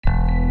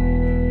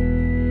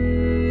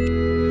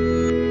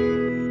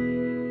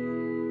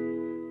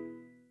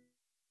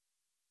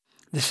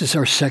This is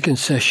our second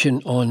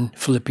session on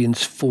Philippians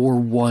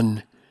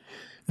 4:1.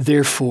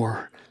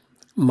 Therefore,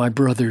 my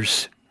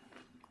brothers,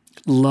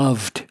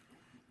 loved,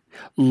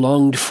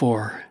 longed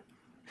for,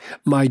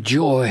 my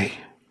joy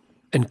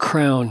and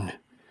crown,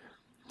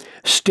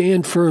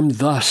 stand firm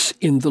thus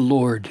in the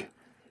Lord,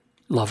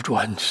 loved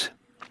ones.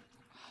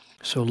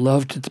 So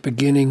loved at the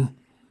beginning,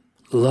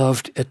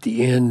 loved at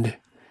the end,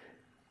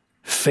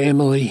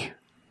 family,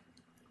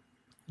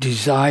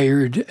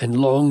 desired and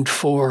longed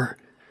for,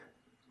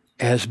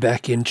 as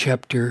back in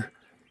chapter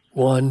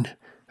 1,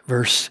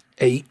 verse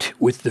 8,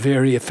 with the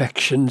very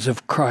affections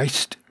of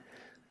Christ.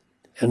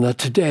 And not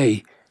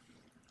today,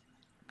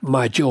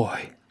 my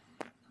joy.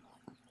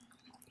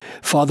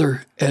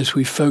 Father, as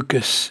we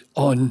focus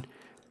on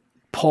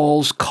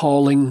Paul's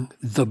calling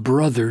the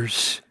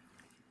brothers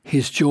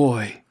his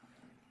joy,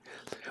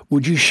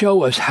 would you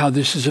show us how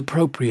this is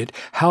appropriate?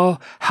 How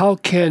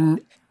can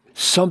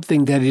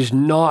something that is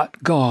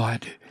not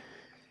God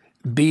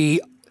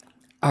be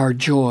our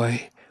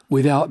joy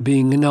without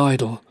being an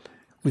idol,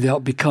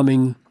 without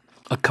becoming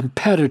a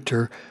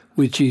competitor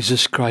with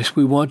Jesus Christ?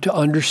 We want to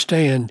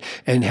understand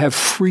and have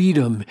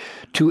freedom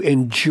to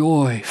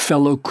enjoy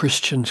fellow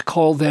Christians,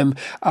 call them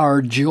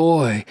our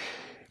joy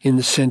in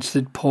the sense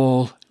that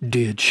Paul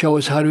did. Show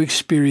us how to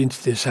experience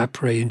this, I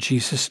pray in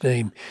Jesus'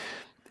 name.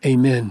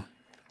 Amen.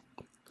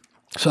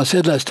 So I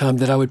said last time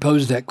that I would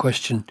pose that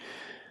question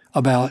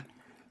about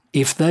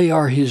if they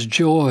are his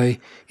joy,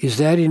 is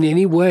that in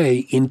any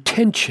way in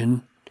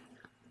tension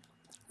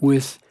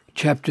with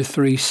chapter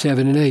 3,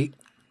 7, and 8?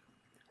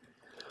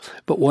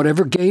 But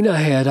whatever gain I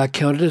had, I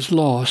counted as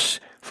loss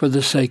for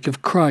the sake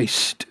of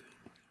Christ.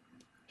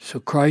 So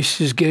Christ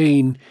is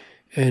gain,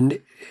 and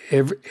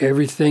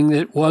everything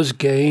that was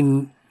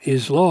gain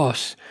is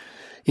loss.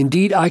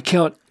 Indeed, I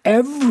count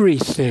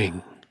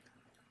everything.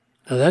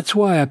 Now that's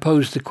why I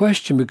posed the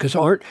question, because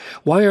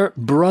why aren't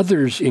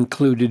brothers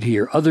included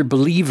here, other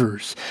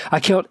believers?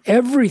 I count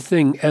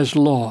everything as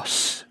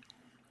loss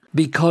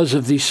because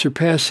of the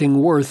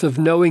surpassing worth of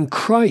knowing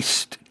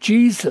Christ,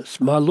 Jesus,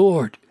 my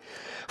Lord.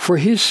 For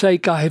his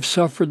sake I have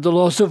suffered the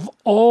loss of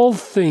all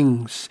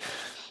things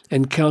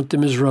and count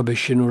them as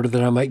rubbish in order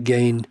that I might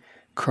gain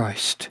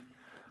Christ.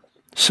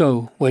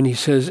 So when he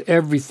says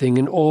everything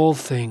and all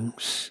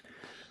things,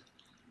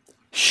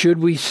 should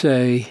we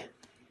say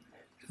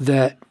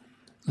that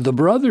the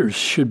brothers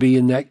should be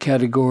in that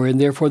category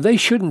and therefore they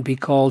shouldn't be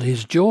called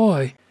his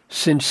joy,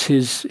 since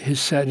his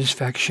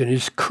satisfaction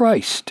is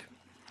Christ?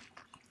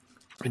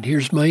 And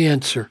here's my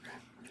answer.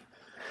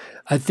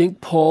 I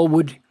think Paul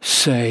would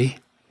say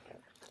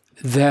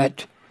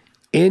that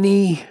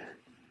any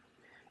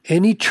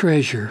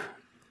treasure,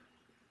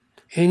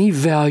 any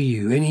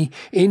value,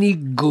 any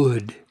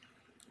good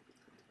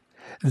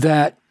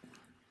that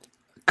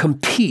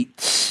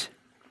competes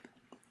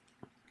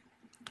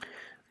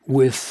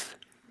with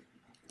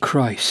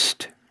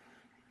Christ,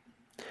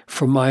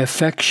 for my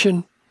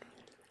affection,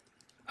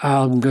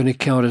 I'm going to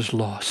count as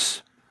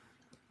loss.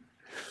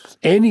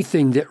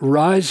 Anything that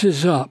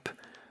rises up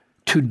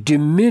to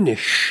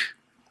diminish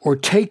or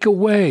take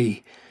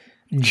away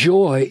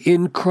joy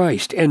in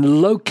Christ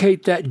and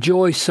locate that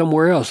joy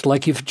somewhere else.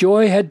 Like if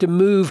joy had to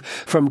move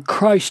from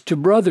Christ to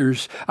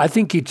brothers, I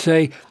think he'd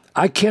say,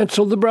 I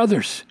cancel the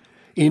brothers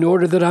in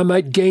order that I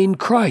might gain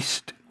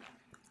Christ.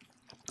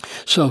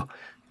 So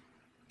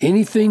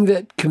anything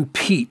that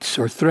competes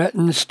or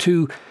threatens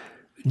to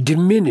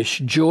diminish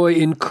joy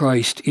in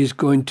Christ is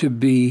going to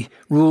be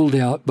ruled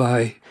out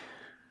by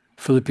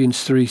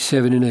Philippians 3,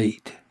 7, and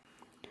 8.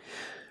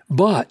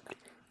 But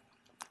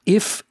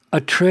if a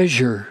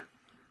treasure,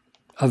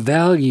 a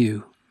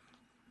value,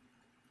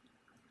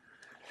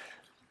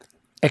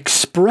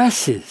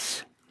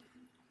 expresses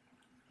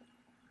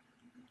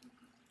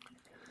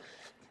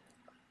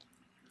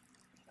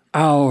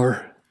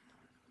our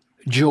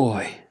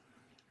joy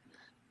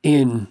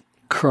in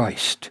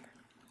Christ,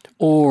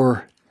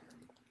 or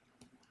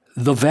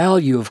the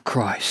value of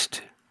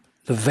Christ,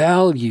 the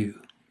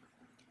value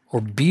or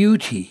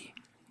beauty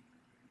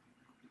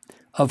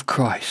of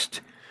Christ,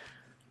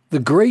 the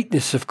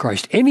greatness of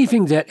Christ,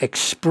 anything that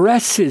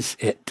expresses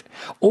it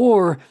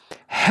or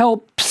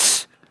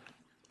helps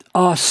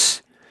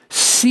us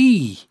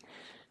see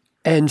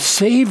and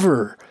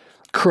savor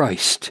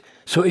Christ.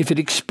 So if it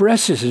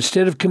expresses,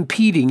 instead of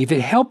competing, if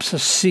it helps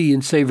us see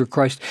and savor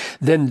Christ,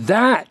 then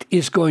that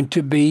is going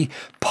to be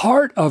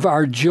part of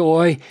our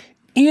joy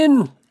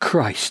in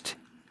Christ.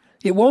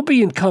 It won't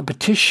be in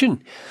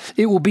competition.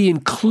 It will be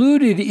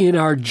included in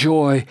our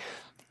joy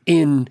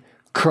in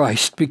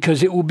Christ,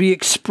 because it will be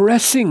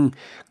expressing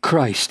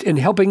Christ and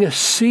helping us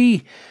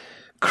see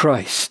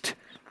Christ.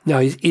 Now,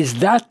 is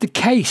that the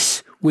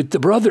case with the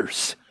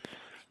brothers?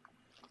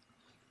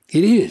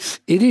 It is.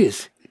 It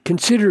is.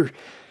 Consider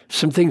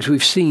some things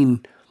we've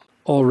seen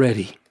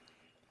already.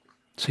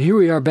 So here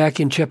we are back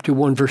in chapter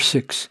 1, verse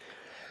 6.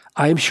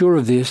 I am sure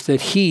of this,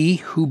 that he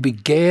who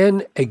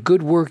began a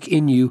good work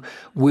in you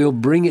will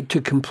bring it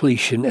to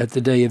completion at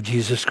the day of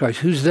Jesus Christ.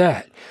 Who's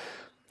that?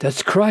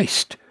 That's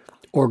Christ,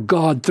 or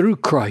God through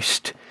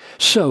Christ.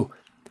 So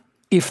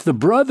if the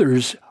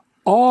brothers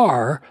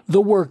are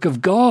the work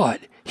of God.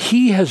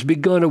 He has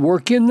begun a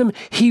work in them.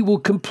 He will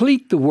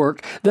complete the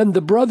work. Then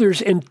the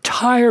brothers'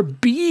 entire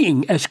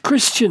being as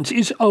Christians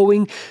is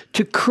owing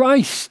to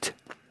Christ.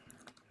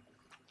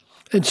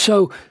 And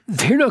so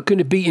they're not going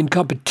to be in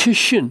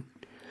competition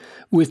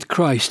with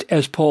Christ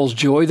as Paul's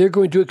joy. They're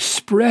going to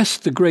express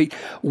the great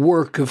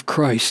work of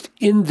Christ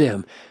in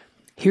them.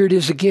 Here it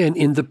is again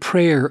in the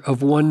prayer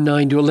of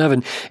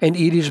 1:9-11. And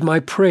it is my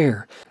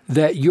prayer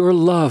that your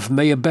love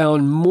may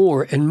abound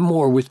more and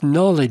more with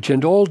knowledge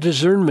and all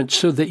discernment,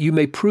 so that you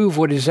may prove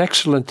what is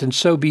excellent, and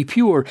so be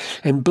pure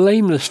and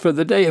blameless for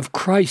the day of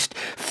Christ,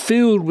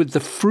 filled with the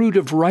fruit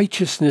of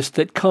righteousness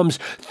that comes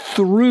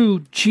through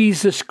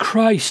Jesus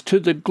Christ to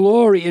the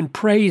glory and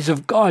praise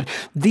of God.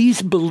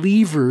 These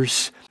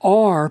believers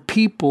are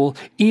people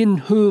in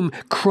whom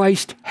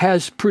Christ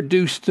has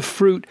produced the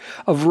fruit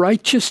of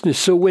righteousness.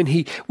 So when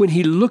he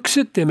looks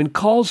at them and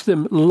calls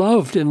them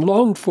loved and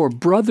longed for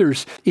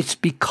brothers, it's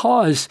because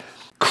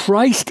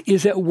Christ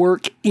is at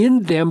work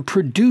in them,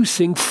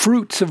 producing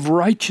fruits of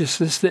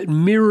righteousness that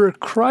mirror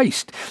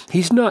Christ.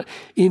 He's not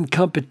in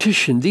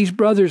competition. These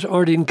brothers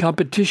aren't in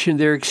competition.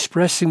 They're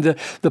expressing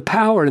the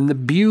power and the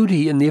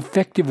beauty and the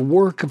effective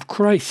work of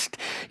Christ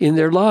in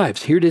their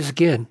lives. Here it is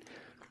again.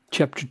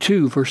 Chapter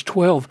 2, verse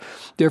 12,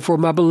 therefore,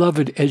 my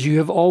beloved, as you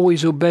have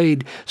always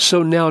obeyed,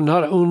 so now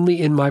not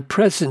only in my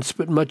presence,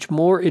 but much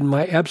more in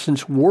my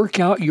absence, work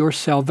out your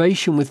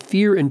salvation with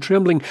fear and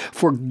trembling,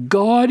 for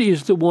God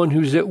is the one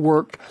who's at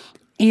work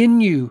in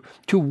you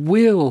to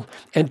will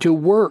and to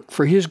work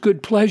for his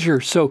good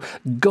pleasure. So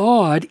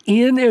God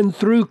in and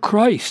through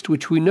Christ,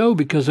 which we know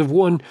because of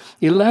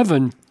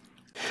 1:11,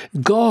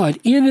 God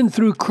in and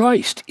through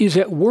Christ is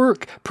at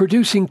work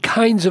producing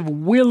kinds of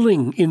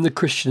willing in the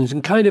Christians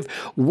and kind of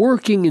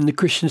working in the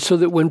Christians, so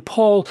that when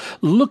Paul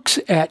looks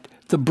at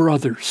the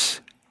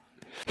brothers,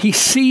 he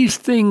sees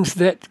things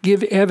that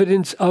give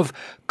evidence of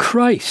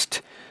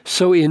Christ.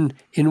 So in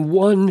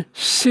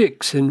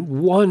 1:6 and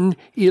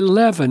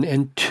 1:11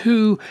 and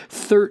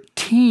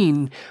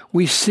 2:13,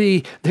 we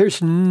see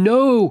there's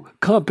no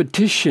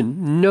competition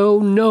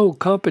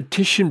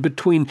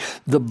between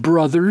the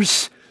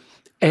brothers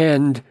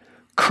and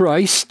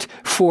Christ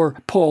for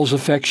Paul's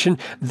affection.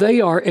 They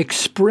are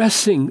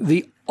expressing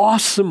the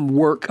awesome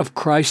work of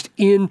Christ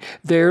in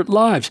their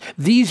lives.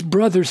 These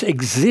brothers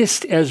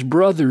exist as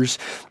brothers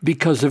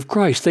because of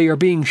Christ. They are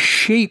being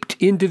shaped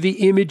into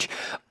the image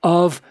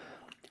of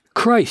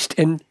Christ.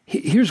 And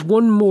here's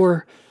one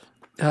more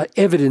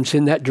evidence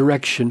in that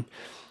direction.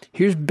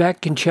 Here's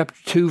back in chapter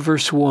 2,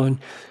 verse 1.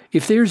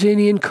 If there's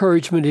any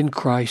encouragement in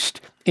Christ,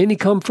 any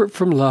comfort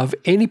from love,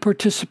 any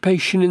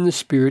participation in the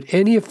Spirit,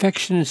 any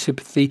affection and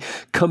sympathy,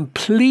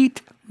 complete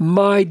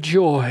my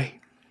joy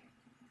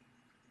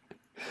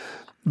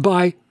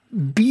by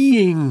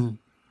being.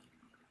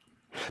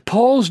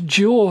 Paul's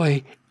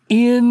joy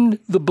in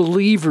the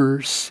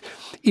believers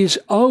is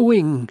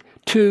owing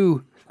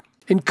to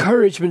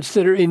encouragements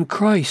that are in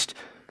Christ,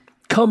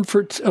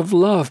 comforts of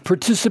love,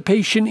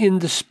 participation in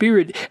the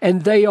Spirit,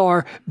 and they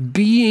are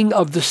being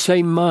of the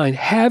same mind,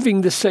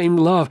 having the same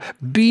love,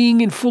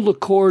 being in full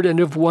accord and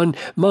of one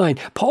mind.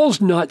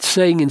 Paul's not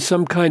saying in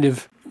some kind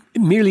of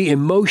merely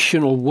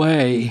emotional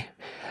way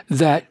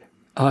that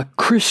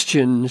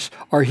Christians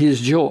are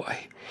his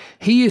joy.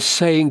 He is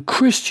saying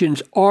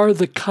Christians are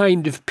the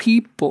kind of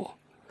people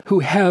who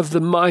have the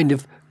mind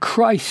of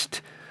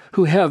Christ,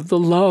 who have the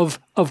love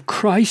of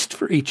Christ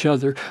for each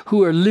other,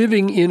 who are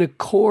living in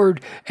accord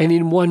and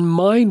in one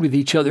mind with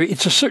each other.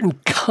 It's a certain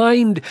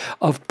kind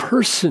of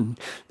person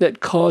that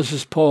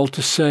causes Paul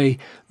to say,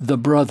 the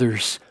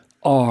brothers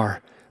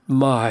are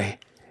my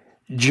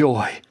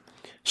joy.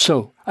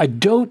 So I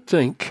don't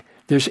think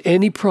there's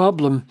any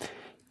problem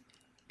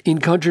in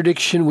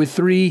contradiction with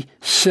 3,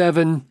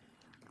 7,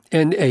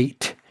 and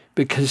 8,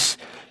 because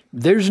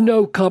there's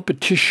no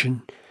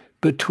competition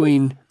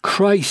between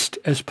Christ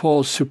as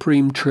Paul's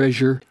supreme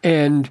treasure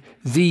and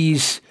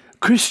these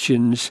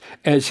Christians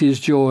as his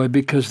joy,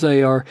 because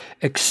they are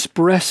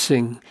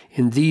expressing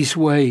in these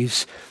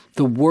ways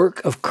the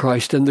work of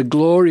Christ and the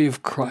glory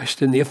of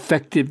Christ and the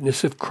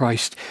effectiveness of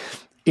Christ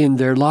in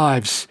their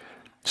lives.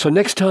 So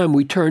next time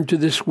we turn to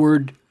this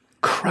word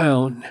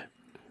crown.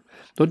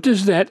 What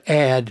does that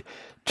add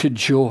to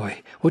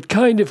joy? What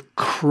kind of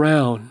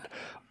crown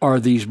are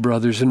these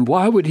brothers, and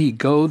why would he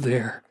go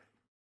there?